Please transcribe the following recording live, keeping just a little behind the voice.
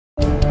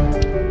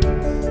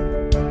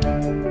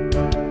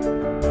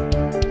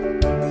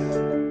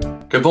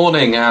Good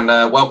morning and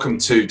welcome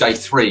to day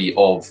 3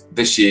 of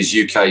this year's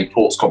UK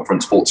Ports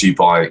Conference, brought to you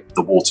by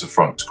the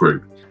Waterfront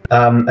Group.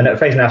 And at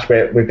Fraser-Nash,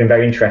 we've been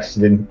very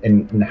interested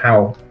in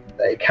how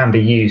it can be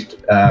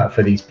used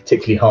for these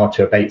particularly hard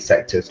to abate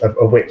sectors,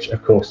 of which,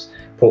 of course,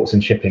 ports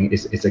and shipping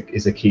is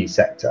a key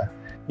sector.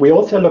 We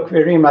also look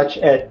very much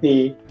at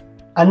the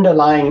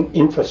underlying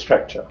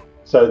infrastructure.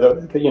 So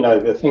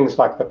the things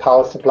like the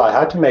power supply,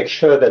 how to make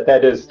sure that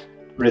that is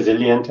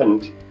resilient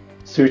and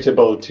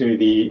suitable to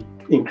the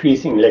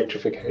increasing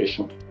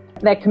electrification.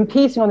 They're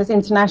competing on this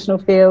international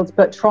field,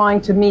 but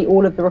trying to meet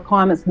all of the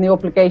requirements and the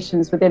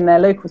obligations within their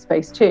local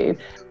space too.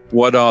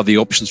 What are the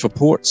options for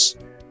ports?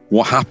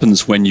 What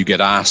happens when you get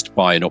asked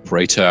by an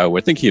operator, we're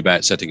thinking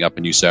about setting up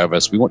a new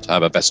service, we want to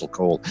have a vessel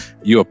call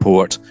your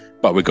port,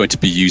 but we're going to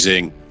be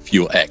using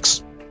fuel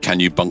X. Can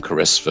you bunker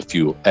us for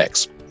fuel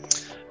X?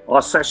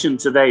 Our session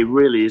today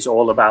really is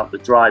all about the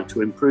drive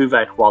to improve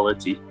air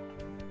quality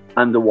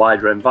and the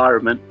wider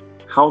environment,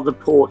 how the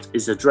port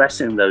is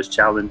addressing those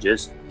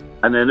challenges,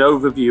 and an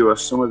overview of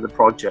some of the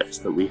projects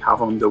that we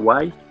have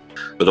underway.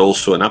 But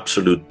also an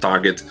absolute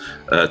target,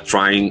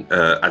 trying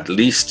at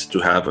least to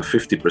have a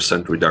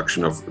 50%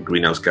 reduction of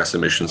greenhouse gas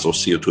emissions or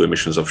CO2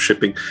 emissions of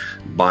shipping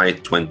by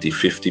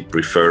 2050,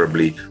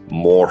 preferably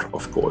more,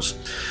 of course.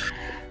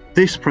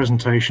 This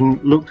presentation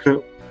looked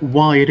at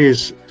why it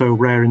is so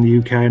rare in the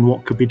UK and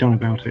what could be done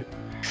about it.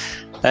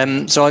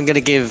 So I'm going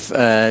to give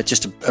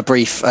just a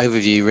brief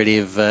overview really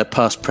of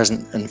past,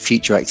 present and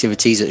future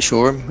activities at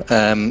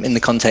Shoreham in the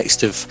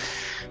context of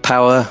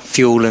power,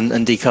 fuel and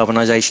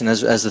decarbonisation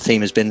as the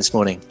theme has been this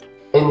morning.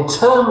 In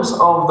terms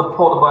of the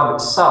Port of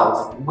Wales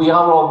itself, we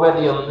are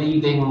already a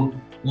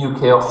leading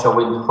UK offshore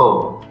wind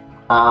hub,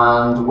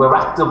 and we're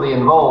actively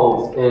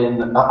involved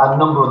in a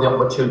number of the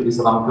opportunities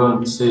that I'm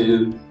going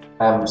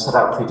to set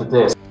out for you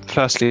today.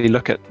 Firstly,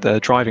 look at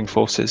the driving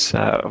forces,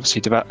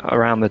 obviously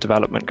around the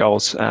development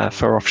goals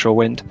for offshore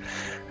wind,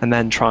 and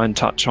then try and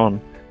touch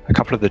on a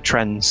couple of the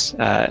trends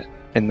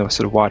in the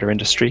sort of wider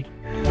industry.